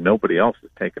four, and then nobody else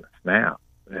has taken a snap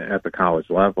at the college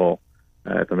level,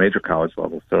 at the major college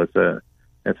level. So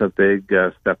it's a big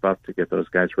step up to get those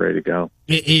guys ready to go.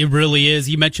 It really is.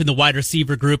 You mentioned the wide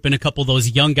receiver group, and a couple of those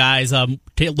young guys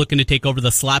looking to take over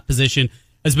the slot position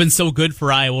has been so good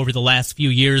for Iowa over the last few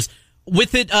years.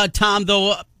 With it, Tom,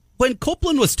 though, when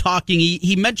Copeland was talking,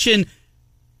 he mentioned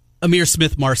Ihmir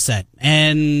Smith-Marsette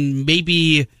and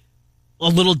maybe a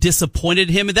little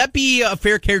disappointed him. Would that be a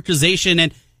fair characterization?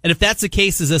 And if that's the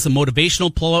case, is this a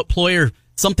motivational ploy or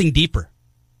something deeper?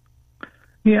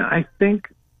 Yeah, I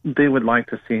think they would like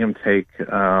to see him take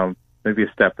maybe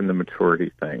a step in the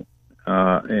maturity thing.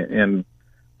 And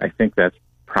I think that's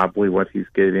probably what he's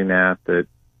getting at, that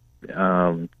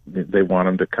they want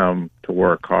him to come to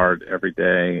work hard every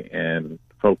day and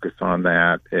focus on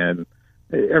that. And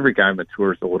every guy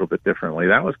matures a little bit differently.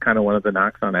 That was kind of one of the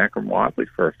knocks on Akrum Wadley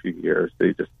for a few years.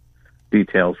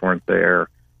 Details weren't there.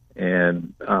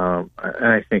 And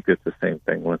I think it's the same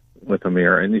thing with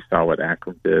Ihmir. And you saw what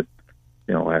Akrum did.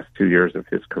 Last 2 years of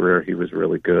his career, he was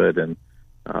really good, and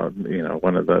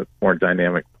one of the more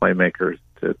dynamic playmakers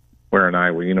to wear an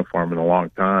Iowa uniform in a long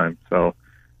time. So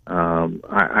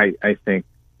I think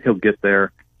he'll get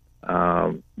there.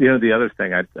 The other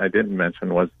thing I didn't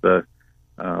mention was the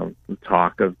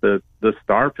talk of the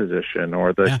star position,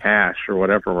 or the cash, or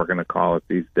whatever we're going to call it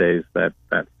these days, that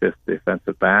fifth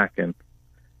defensive back, and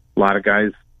a lot of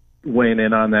guys weighing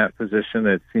in on that position.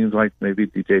 It seems like maybe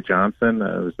DJ Johnson,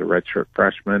 who's a redshirt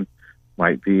freshman,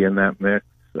 might be in that mix.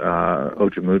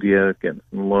 Ojemudia getting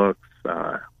some looks.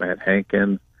 Matt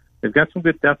Hankins. They've got some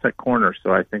good depth at corner,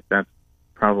 so I think that's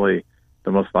probably the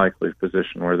most likely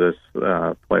position where this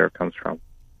player comes from.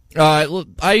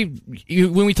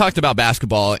 When we talked about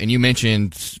basketball, and you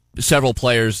mentioned several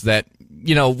players that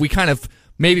we kind of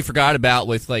maybe forgot about,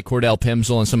 with like Cordell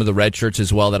Pimsl and some of the red shirts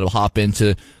as well, that'll hop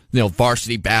into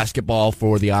varsity basketball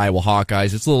for the Iowa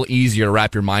Hawkeyes. It's a little easier to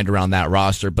wrap your mind around that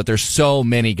roster, but there's so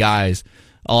many guys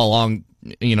all along,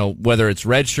 whether it's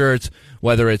red shirts,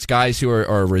 whether it's guys who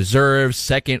are reserves,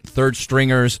 second, third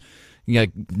stringers,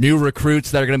 new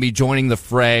recruits that are going to be joining the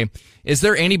fray. Is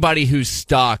there anybody who's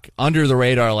stuck under the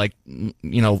radar, like,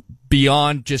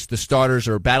 beyond just the starters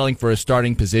or battling for a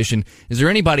starting position? Is there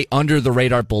anybody under the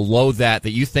radar below that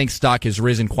you think stock has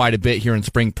risen quite a bit here in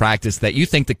spring practice, that you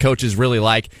think the coaches really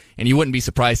like, and you wouldn't be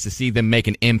surprised to see them make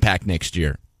an impact next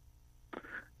year?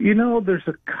 There's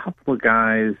a couple of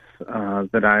guys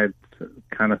that I'd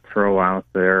kind of throw out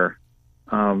there,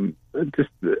 just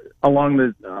along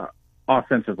the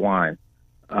offensive line,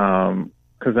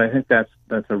 because I think that's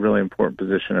a really important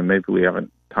position, and maybe we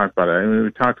haven't talked about it. I mean,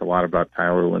 we talked a lot about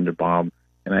Tyler Linderbaum,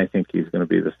 and I think he's going to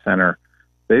be the center.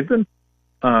 They've been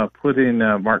putting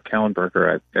Mark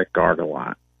Kallenberger at guard a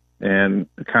lot, and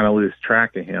kind of lose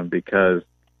track of him because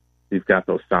you've got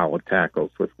those solid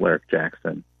tackles with Larrick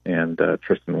Jackson and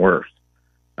Tristan Wirfs.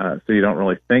 So you don't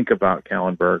really think about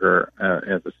Kallenberger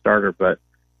as a starter, but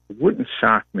it wouldn't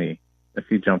shock me if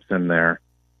he jumps in there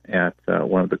at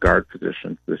one of the guard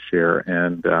positions this year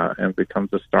and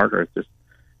becomes a starter.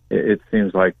 It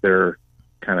seems like they're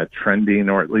kind of trending,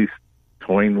 or at least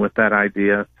toying with that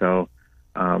idea. So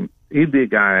he'd be a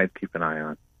guy I'd keep an eye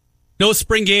on. No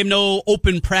spring game, no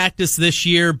open practice this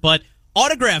year, but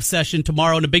autograph session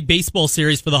tomorrow in a big baseball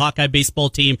series for the Hawkeye baseball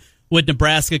team with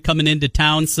Nebraska coming into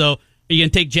town. So are you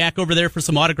going to take Jack over there for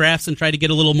some autographs and try to get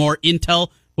a little more intel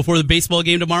before the baseball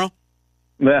game tomorrow?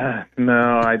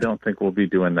 No, I don't think we'll be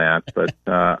doing that. But,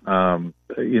 the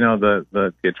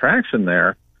attraction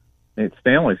there,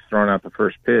 Stanley's throwing out the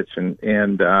first pitch.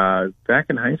 And back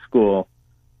in high school,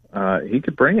 he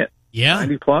could bring it. Yeah.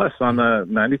 90 plus on the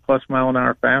 90 plus mile an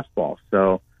hour fastball.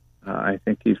 So I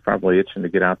think he's probably itching to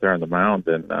get out there on the mound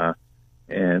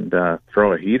and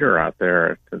throw a heater out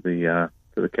there to the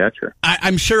to the catcher.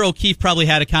 I'm sure O'Keefe probably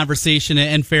had a conversation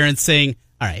and Ferentz saying,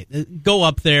 all right, go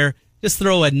up there, just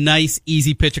throw a nice,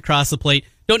 easy pitch across the plate.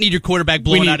 Don't need your quarterback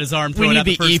blowing out his arm, throwing out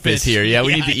the first pitch. Here. Yeah,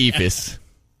 we need the eephus.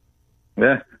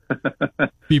 Yeah.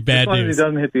 Be bad as long news. as he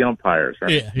doesn't hit the umpires,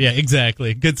 right? Yeah,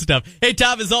 exactly. Good stuff. Hey,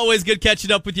 Tom, as always, good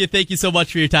catching up with you. Thank you so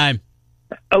much for your time.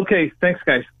 Okay, thanks,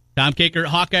 guys. Tom Kaker,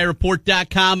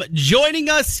 HawkeyeReport.com, joining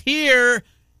us here.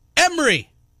 Emery.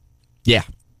 Yeah.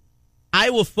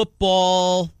 Iowa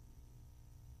football,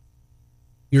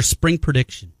 your spring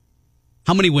prediction.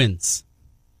 How many wins?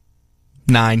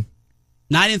 9.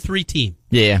 9-3 team.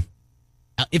 Yeah.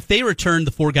 If they return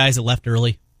the 4 guys that left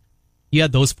early, you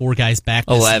had those 4 guys back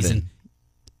this 11. season.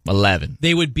 11.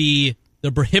 They would be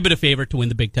the prohibitive favorite to win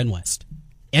the Big Ten West.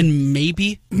 And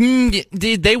maybe...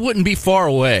 They wouldn't be far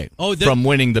away from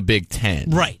winning the Big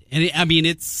Ten. Right. And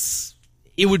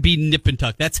it would be nip and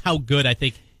tuck. That's how good I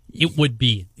think it would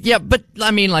be. Yeah, but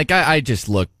I just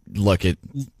look at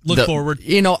forward.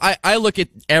 I look at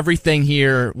everything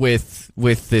here with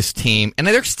this team, and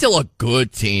they're still a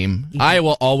good team. Mm-hmm.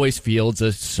 Iowa always fields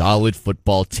a solid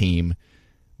football team,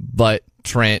 but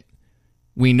Trent,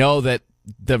 we know that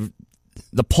the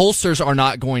pollsters are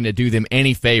not going to do them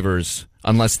any favors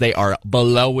unless they are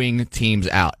blowing teams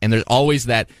out, and there's always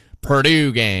that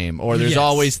Purdue game, or there's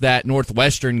always that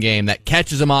Northwestern game that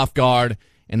catches them off guard,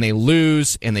 and they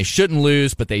lose, and they shouldn't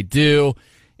lose, but they do.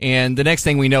 And the next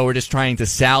thing we know, we're just trying to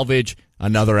salvage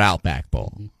another Outback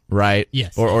Bowl, right?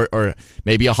 Yes. Or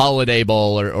maybe a Holiday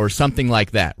Bowl or something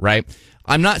like that, right?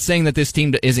 I'm not saying that this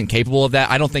team isn't capable of that.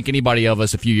 I don't think anybody of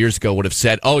us a few years ago would have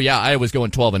said, oh, yeah, I was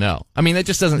going 12-0. I mean, that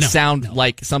just doesn't sound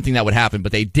like something that would happen,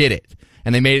 but they did it,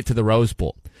 and they made it to the Rose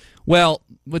Bowl. Well,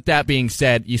 with that being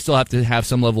said, you still have to have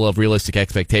some level of realistic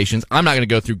expectations. I'm not going to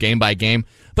go through game by game,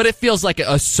 but it feels like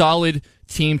a solid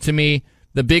team to me.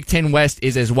 The Big Ten West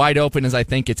is as wide open as I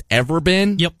think it's ever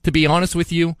been, to be honest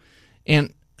with you.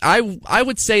 And I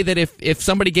would say that if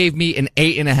somebody gave me an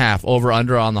 8.5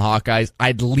 over-under on the Hawkeyes,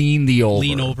 I'd lean the over.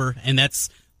 Lean over, and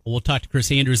we'll talk to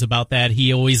Chris Andrews about that.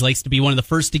 He always likes to be one of the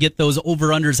first to get those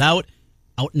over-unders out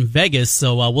in Vegas,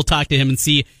 so we'll talk to him and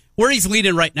see where he's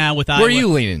leaning right now with Iowa. Where are you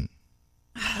leaning?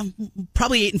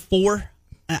 Probably 8-4.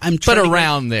 But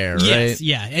around there, right? Yes,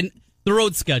 yeah. And the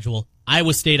road schedule.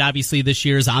 Iowa State, obviously, this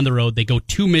year is on the road. They go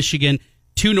to Michigan,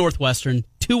 to Northwestern,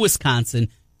 to Wisconsin,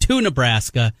 to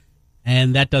Nebraska,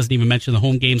 and that doesn't even mention the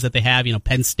home games that they have.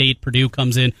 Penn State, Purdue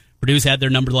comes in. Purdue's had their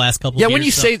number the last couple of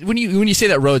years. When you say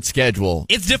that road schedule,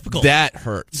 it's difficult. That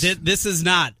hurts. This is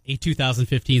not a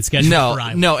 2015 schedule for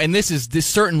Iowa. No, and this is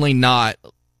certainly not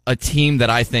a team that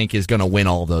I think is going to win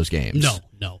all of those games.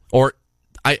 No. Or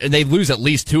they lose at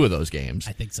least 2 of those games.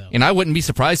 I think so. And I wouldn't be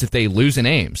surprised if they lose in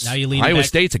Ames. Now you lean Iowa back.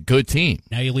 State's a good team.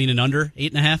 Now you leaning under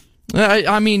 8.5?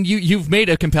 I mean, you've made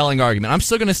a compelling argument. I'm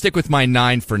still going to stick with my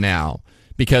 9 for now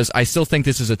because I still think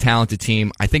this is a talented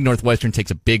team. I think Northwestern takes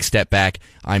a big step back.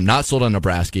 I'm not sold on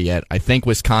Nebraska yet. I think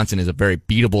Wisconsin is a very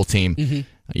beatable team. Mm-hmm.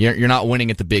 You're not winning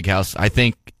at the Big House. I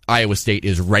think Iowa State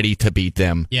is ready to beat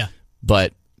them. Yeah.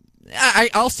 But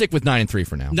I'll stick with 9-3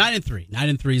 for now. 9-3.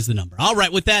 9-3 is the number. All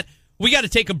right, with that, we got to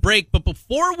take a break, but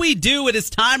before we do, it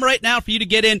is time right now for you to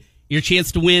get in your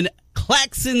chance to win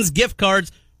Claxon's gift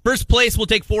cards. First place, we'll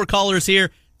take 4 callers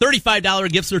here.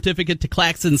 $35 gift certificate to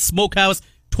Claxon's Smokehouse.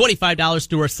 $25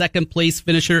 to our second place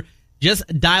finisher. Just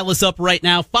dial us up right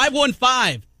now.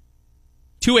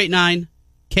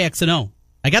 515-289-KXNO.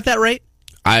 I got that right?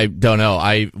 I don't know.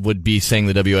 I would be saying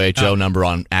the WHO number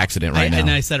on accident right now.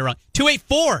 And I said it wrong.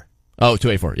 284. Oh,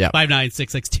 284, yeah.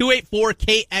 5966.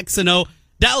 284-KXNO.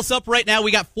 Dial us up right now.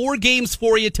 We got 4 games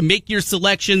for you to make your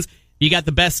selections. You got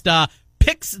the best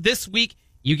picks this week.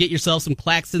 You get yourself some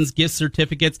Claxon's gift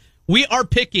certificates. We are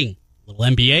picking a little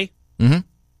NBA,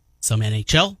 some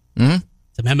NHL, some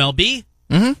MLB,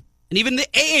 and even the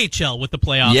AHL with the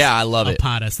playoffs. Yeah, I love it.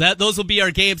 Upon us. Those will be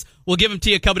our games. We'll give them to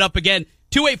you coming up again.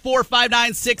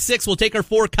 284-5966. We'll take our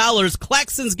 4 callers.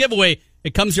 Claxon's giveaway.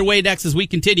 It comes your way next as we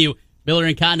continue. Miller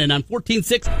and Condon on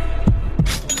 14-6.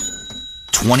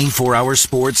 24-hour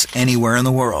sports anywhere in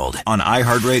the world on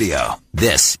iHeartRadio.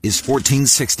 This is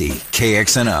 1460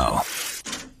 KXNO.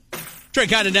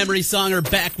 Trent Condon and Emery Songer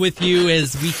back with you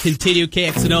as we continue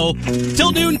KXNO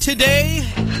till noon today.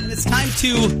 And it's time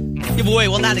to give away,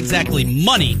 well, not exactly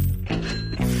money,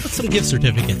 but some gift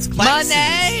certificates.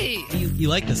 Money! You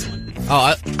like this one?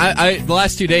 Oh, I the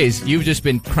last 2 days, you've just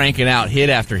been cranking out hit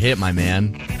after hit, my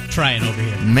man. Trying over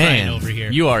here.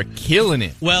 Man, you are killing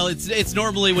it. Well, it's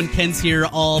normally when Ken's here,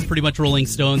 all pretty much Rolling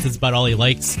Stones. It's about all he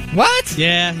likes. What?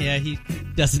 Yeah, he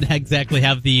doesn't exactly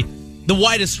have the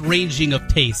widest ranging of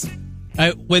taste.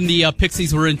 When the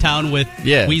Pixies were in town with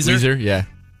Weezer, yeah.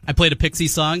 I played a Pixie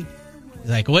song. He's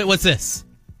like, what's this?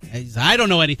 He's like, I don't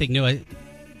know anything new.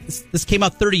 This came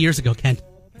out 30 years ago, Ken.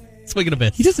 Swing it a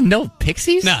bit. He doesn't know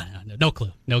Pixies? No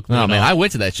clue. No clue. Oh, at man, all. I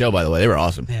went to that show, by the way. They were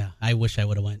awesome. Yeah, I wish I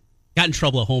would have went. Got in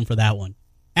trouble at home for that one.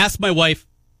 Asked my wife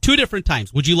 2 different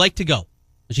times, would you like to go?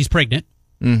 And she's pregnant.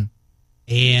 Mm.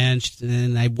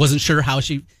 And I wasn't sure how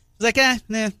she was like,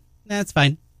 that's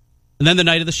fine. And then the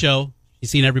night of the show, she's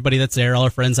seen everybody that's there, all her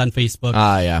friends on Facebook.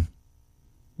 Yeah.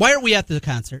 Why aren't we at the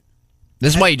concert?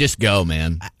 This is why you just go,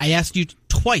 man. I asked you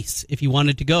twice if you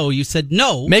wanted to go. You said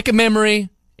no. Make a memory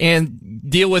and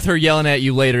deal with her yelling at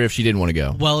you later if she didn't want to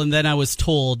go. Well, and then I was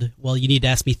told, well, you need to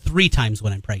ask me 3 times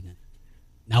when I'm pregnant.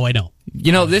 Now I know.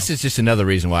 This is just another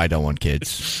reason why I don't want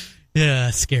kids. Yeah,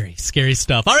 scary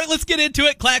stuff. All right, let's get into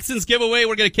it. Claxton's giveaway.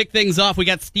 We're going to kick things off. We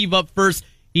got Steve up first.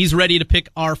 He's ready to pick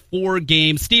our 4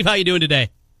 games. Steve, how you doing today?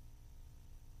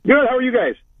 Good. How are you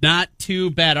guys? Not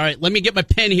too bad. All right, let me get my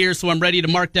pen here so I'm ready to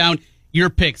mark down your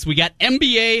picks. We got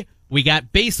NBA, we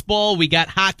got baseball, we got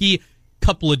hockey,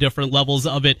 couple of different levels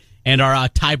of it, and our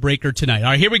tiebreaker tonight. All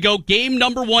right, here we go. Game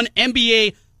number 1,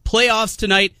 NBA playoffs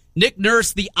tonight. Nick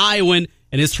Nurse, the Iowan,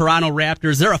 and his Toronto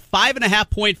Raptors. They're a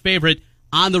 5.5-point favorite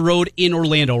on the road in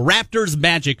Orlando. Raptors,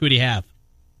 Magic, who do you have?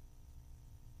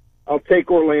 I'll take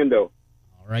Orlando.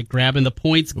 All right, grabbing the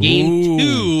points. Game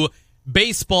 2,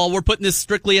 baseball. We're putting this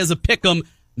strictly as a pick'em.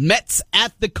 Mets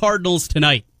at the Cardinals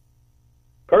tonight.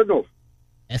 Cardinals.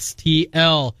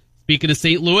 STL. Speaking of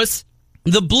St. Louis,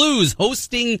 the Blues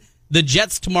hosting the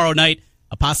Jets tomorrow night.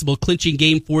 A possible clinching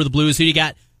game for the Blues. Who do you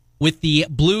got with the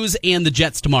Blues and the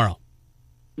Jets tomorrow?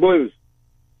 Blues.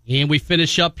 And we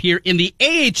finish up here in the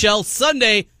AHL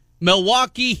Sunday.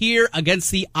 Milwaukee here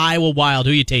against the Iowa Wild.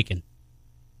 Who are you taking?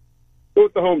 Go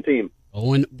with the home team.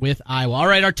 Going with Iowa. All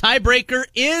right, our tiebreaker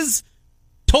is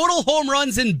total home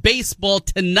runs in baseball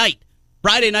tonight.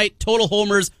 Friday night, total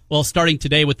homers. Well, starting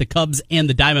today with the Cubs and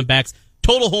the Diamondbacks.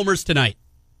 Total homers tonight.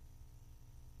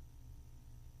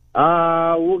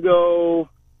 We'll go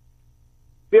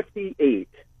 58.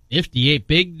 58,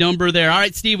 big number there. All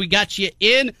right, Steve, we got you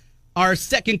in. Our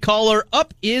second caller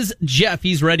up is Jeff.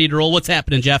 He's ready to roll. What's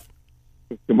happening, Jeff?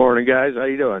 Good morning, guys. How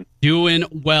you doing? Doing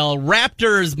well.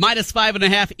 Raptors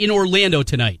 -5.5 in Orlando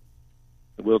tonight.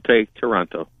 We'll take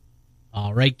Toronto.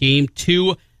 All right, game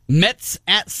 2. Mets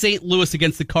at St. Louis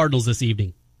against the Cardinals this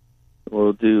evening.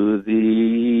 We'll do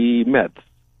the Mets.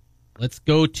 Let's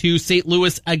go to St.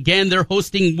 Louis again. They're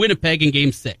hosting Winnipeg in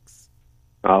game 6.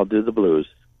 I'll do the Blues.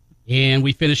 And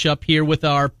we finish up here with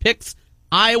our picks.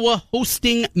 Iowa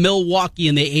hosting Milwaukee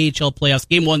in the AHL playoffs.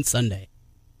 Game 1 Sunday.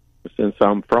 Since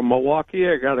I'm from Milwaukee,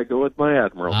 I got to go with my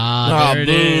Admiral. There it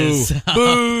is.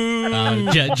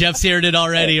 Jeff's heard it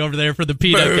already over there for the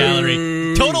peanut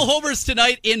gallery. Total homers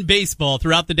tonight in baseball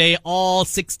throughout the day, all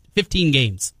 15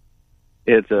 games.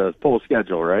 It's a full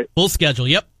schedule, right? Full schedule,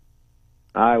 yep.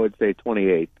 I would say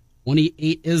 28.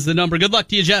 28 is the number. Good luck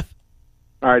to you, Jeff.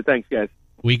 All right, thanks, guys.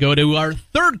 We go to our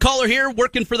third caller here,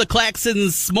 working for the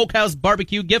Claxons Smokehouse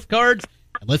Barbecue gift cards.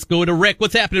 And let's go to Rick.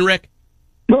 What's happening, Rick?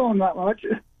 No, not much.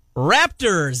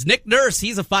 Raptors. Nick Nurse,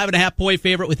 he's a 5.5-point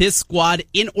favorite with his squad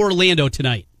in Orlando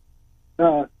tonight.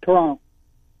 Toronto.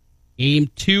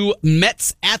 Game 2,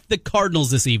 Mets at the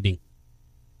Cardinals this evening.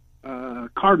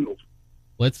 Cardinals.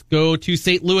 Let's go to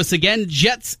St. Louis again.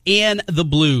 Jets and the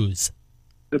Blues.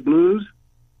 The Blues.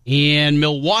 And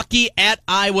Milwaukee at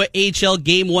Iowa HL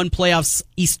Game 1 playoffs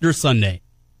Easter Sunday.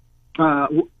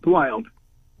 The Wild.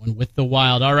 One with the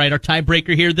Wild. All right, our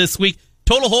tiebreaker here this week.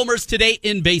 Total homers today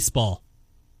in baseball.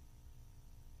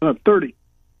 30.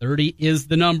 30 is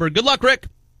the number. Good luck, Rick.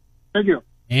 Thank you.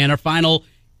 And our final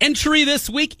entry this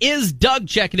week is Doug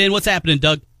checking in. What's happening,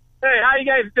 Doug? Hey, how you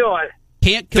guys doing?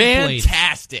 Can't complain.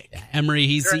 Fantastic. Emery,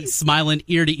 he's smiling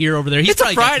ear to ear over there. It's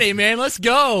a Friday, man. Let's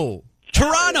go.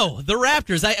 Toronto, the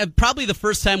Raptors. Probably the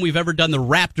first time we've ever done the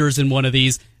Raptors in one of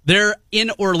these. They're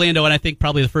in Orlando, and I think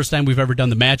probably the first time we've ever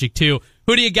done the Magic, too.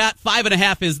 Who do you got?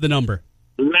 5.5 is the number.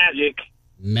 Magic.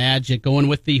 Magic going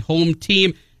with the home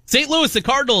team. St. Louis, the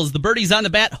Cardinals. The Birdies on the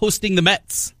bat hosting the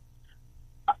Mets.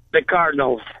 The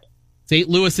Cardinals. St.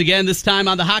 Louis again, this time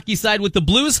on the hockey side with the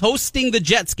Blues hosting the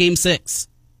Jets, Game 6.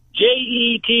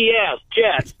 Jets.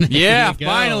 Jets. Yeah,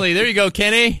 finally. There you go,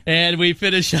 Kenny. And we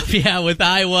finish up, with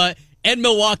Iowa and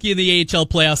Milwaukee in the AHL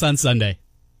playoffs on Sunday.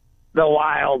 The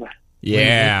Wild.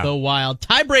 Yeah. The Wild.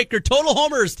 Tiebreaker, total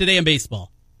homers today in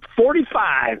baseball.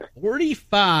 45.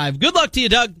 45. Good luck to you,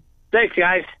 Doug. Thanks,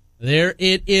 guys. There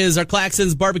it is, our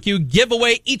Claxons Barbecue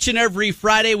giveaway each and every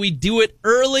Friday. We do it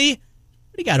early.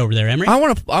 What do you got over there, Emery? I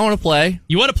want to play.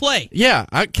 You want to play? Yeah.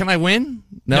 Can I win?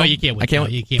 No, you can't win. I can't. No,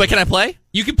 you can't but win. Can I play?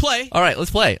 You can play. All right, let's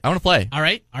play. I want to play. All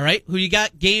right. Who you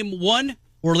got? Game 1,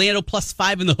 Orlando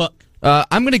 +5 in the hook.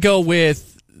 I'm going to go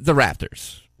with the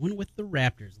Raptors. Went with the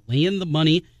Raptors. Laying the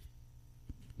money.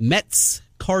 Mets,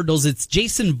 Cardinals. It's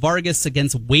Jason Vargas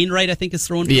against Wainwright, I think, is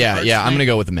throwing for the Cards I'm tonight. going to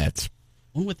go with the Mets.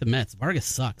 Went with the Mets. Vargas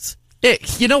sucks.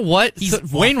 You know what? He's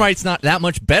Wainwright's not that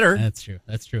much better. That's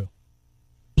true.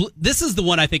 This is the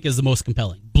one I think is the most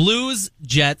compelling. Blues,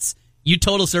 Jets. You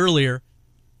told us earlier.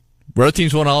 Road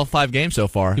team's won all 5 games so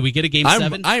far. Do we get a Game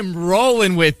 7? I'm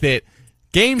rolling with it.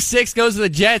 Game 6 goes to the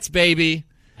Jets, baby.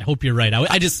 I hope you're right. Game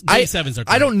 7s are great.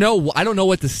 I don't know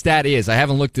what the stat is. I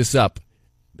haven't looked this up.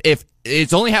 If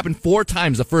it's only happened 4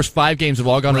 times, the first 5 games have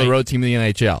all gone to the road team in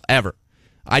the NHL ever.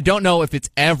 I don't know if it's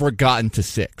ever gotten to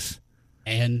 6.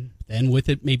 And then with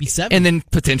it, maybe 7. And then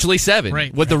potentially 7.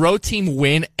 Right. Would the road team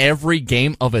win every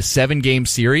game of a 7-game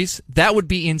series? That would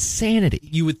be insanity.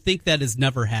 You would think that has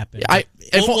never happened.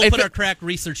 We'll put our crack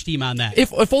research team on that.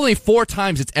 If only 4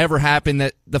 times it's ever happened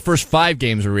that the first 5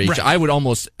 games are reached, Right. I would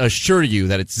almost assure you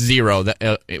that it's 0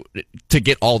 to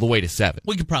get all the way to 7.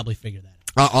 We could probably figure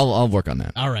that out. I'll work on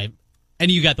that. All right.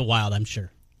 And you got the Wild, I'm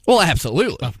sure. Well,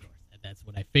 absolutely. Of course. That's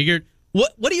what I figured.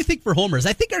 What do you think for homers?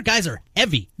 I think our guys are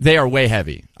heavy. They are way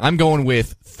heavy. I'm going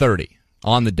with 30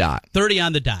 on the dot. 30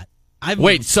 on the dot.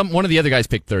 One of the other guys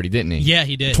picked 30, didn't he? Yeah,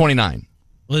 he did. 29.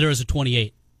 Well, there was a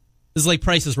 28. This is like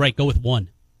Price is Right. Go with 1.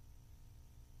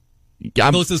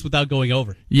 I'm Closest without going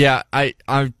over. Yeah,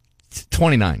 I'm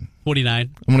 29. 29.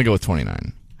 I'm going to go with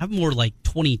 29. I'm more like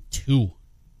 22.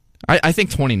 I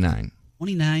think 29.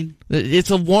 29.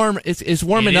 It's warming It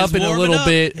up is in a warming little up.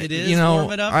 bit. It is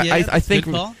warming up. Yeah, I think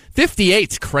good call.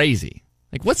 58's crazy.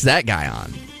 Like, what's that guy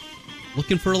on?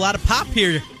 Looking for a lot of pop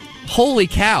here. Holy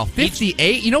cow,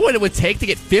 58? You know what it would take to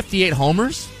get 58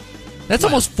 homers? That's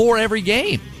almost 4 every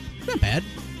game. Not bad.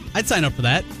 I'd sign up for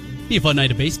that. Be a fun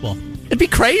night of baseball. It'd be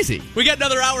crazy. We got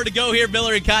another hour to go here.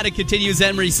 Miller and Condon continues.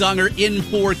 Emery Songer in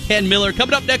for Ken Miller.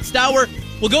 Coming up next hour,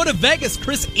 we'll go to Vegas.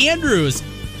 Chris Andrews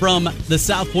from the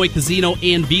South Point Casino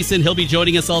and Beeson. He'll be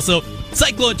joining us also.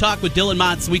 Cyclone Talk with Dylan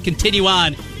Montz. We continue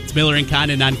on. It's Miller and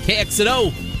Condon on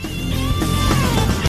KXNO.